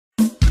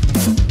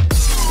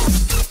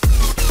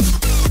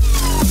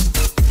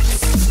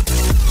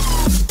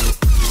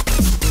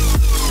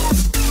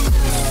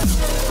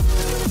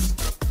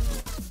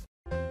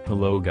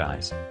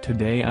guys,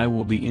 today I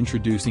will be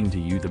introducing to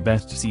you the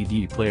best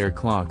CD player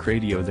clock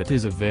radio that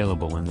is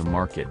available in the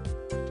market.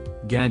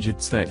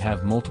 Gadgets that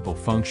have multiple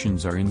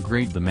functions are in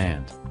great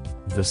demand.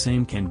 The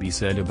same can be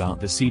said about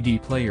the CD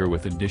player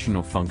with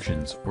additional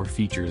functions or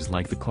features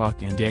like the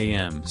clock and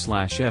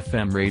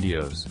AM/FM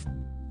radios.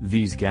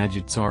 These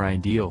gadgets are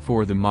ideal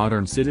for the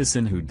modern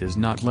citizen who does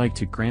not like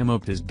to cram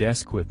up his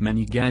desk with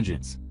many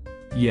gadgets.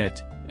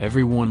 Yet,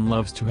 everyone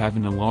loves to have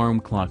an alarm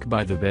clock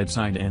by the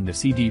bedside and the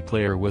CD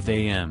player with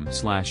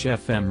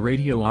AM/FM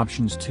radio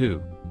options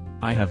too.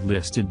 I have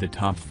listed the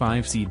top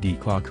 5 CD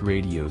clock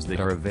radios that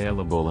are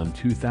available in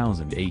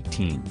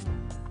 2018.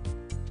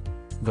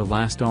 The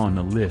last on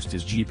the list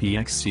is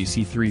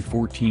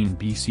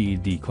GPX-CC314B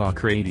CD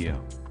clock radio.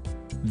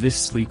 This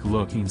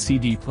sleek-looking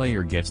CD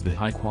player gets the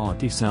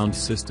high-quality sound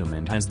system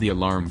and has the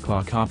alarm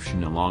clock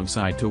option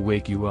alongside to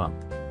wake you up.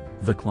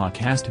 The clock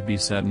has to be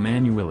set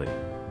manually.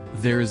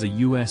 There is a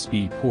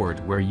USB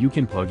port where you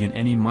can plug in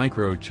any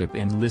microchip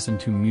and listen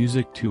to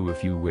music too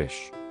if you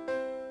wish.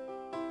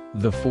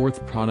 The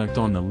fourth product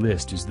on the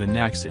list is the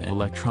NAXA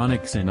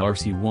Electronics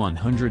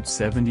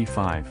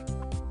NRC175.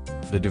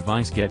 The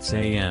device gets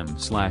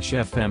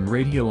AM/FM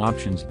radio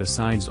options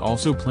besides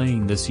also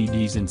playing the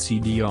CDs and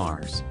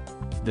CDRs.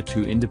 The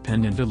two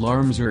independent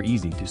alarms are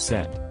easy to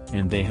set,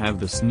 and they have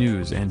the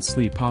snooze and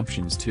sleep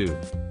options too.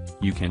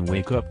 You can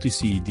wake up to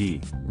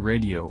CD,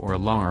 radio or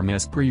alarm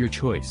as per your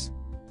choice.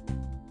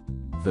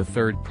 The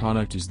third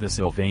product is the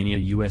Sylvania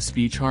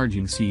USB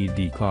charging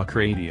CD clock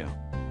radio.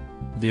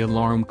 The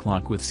alarm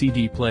clock with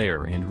CD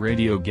player and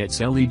radio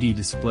gets LED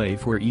display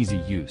for easy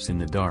use in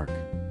the dark.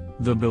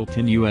 The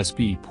built-in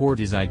USB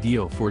port is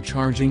ideal for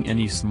charging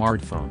any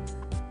smartphone.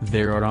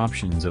 There are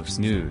options of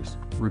snooze,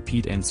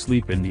 repeat and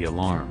sleep in the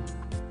alarm.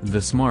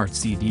 The smart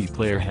CD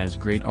player has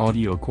great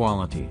audio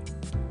quality.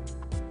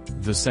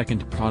 The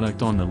second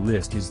product on the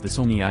list is the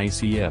Sony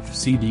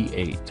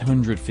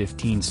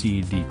ICF-CD815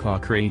 CD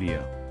clock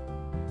radio.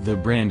 The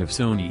brand of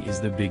Sony is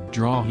the big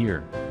draw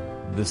here.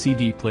 The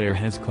CD player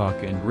has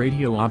clock and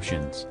radio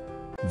options.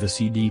 The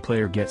CD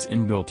player gets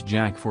inbuilt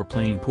jack for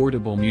playing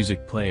portable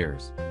music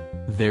players.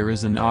 There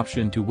is an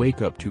option to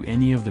wake up to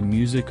any of the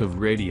music of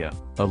radio,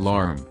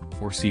 alarm,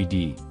 or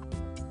CD.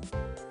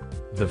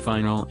 The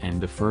final and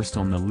the first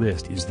on the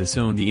list is the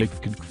Sony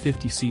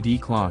ICF50 CD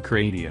clock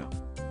radio.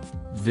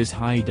 This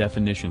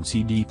high-definition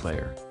CD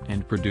player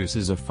and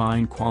produces a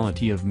fine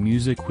quality of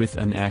music with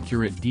an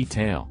accurate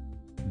detail.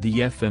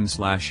 The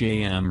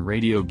FM/AM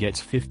radio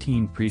gets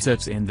 15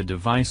 presets and the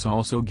device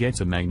also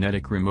gets a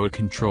magnetic remote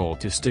control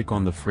to stick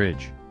on the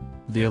fridge.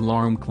 The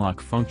alarm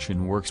clock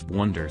function works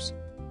wonders.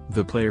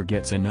 The player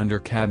gets an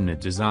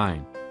under-cabinet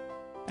design.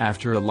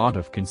 After a lot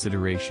of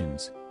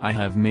considerations, I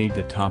have made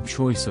the top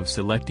choice of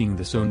selecting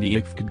the Sony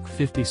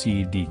ICF50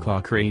 CD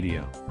clock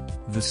radio.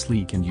 The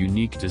sleek and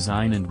unique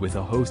design and with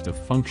a host of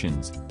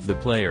functions, the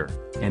player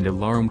and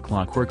alarm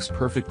clock works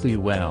perfectly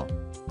well.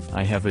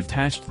 I have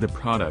attached the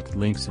product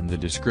links in the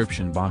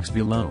description box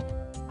below.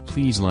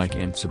 Please like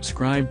and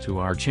subscribe to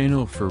our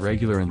channel for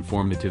regular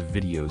informative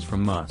videos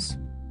from us.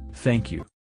 Thank you.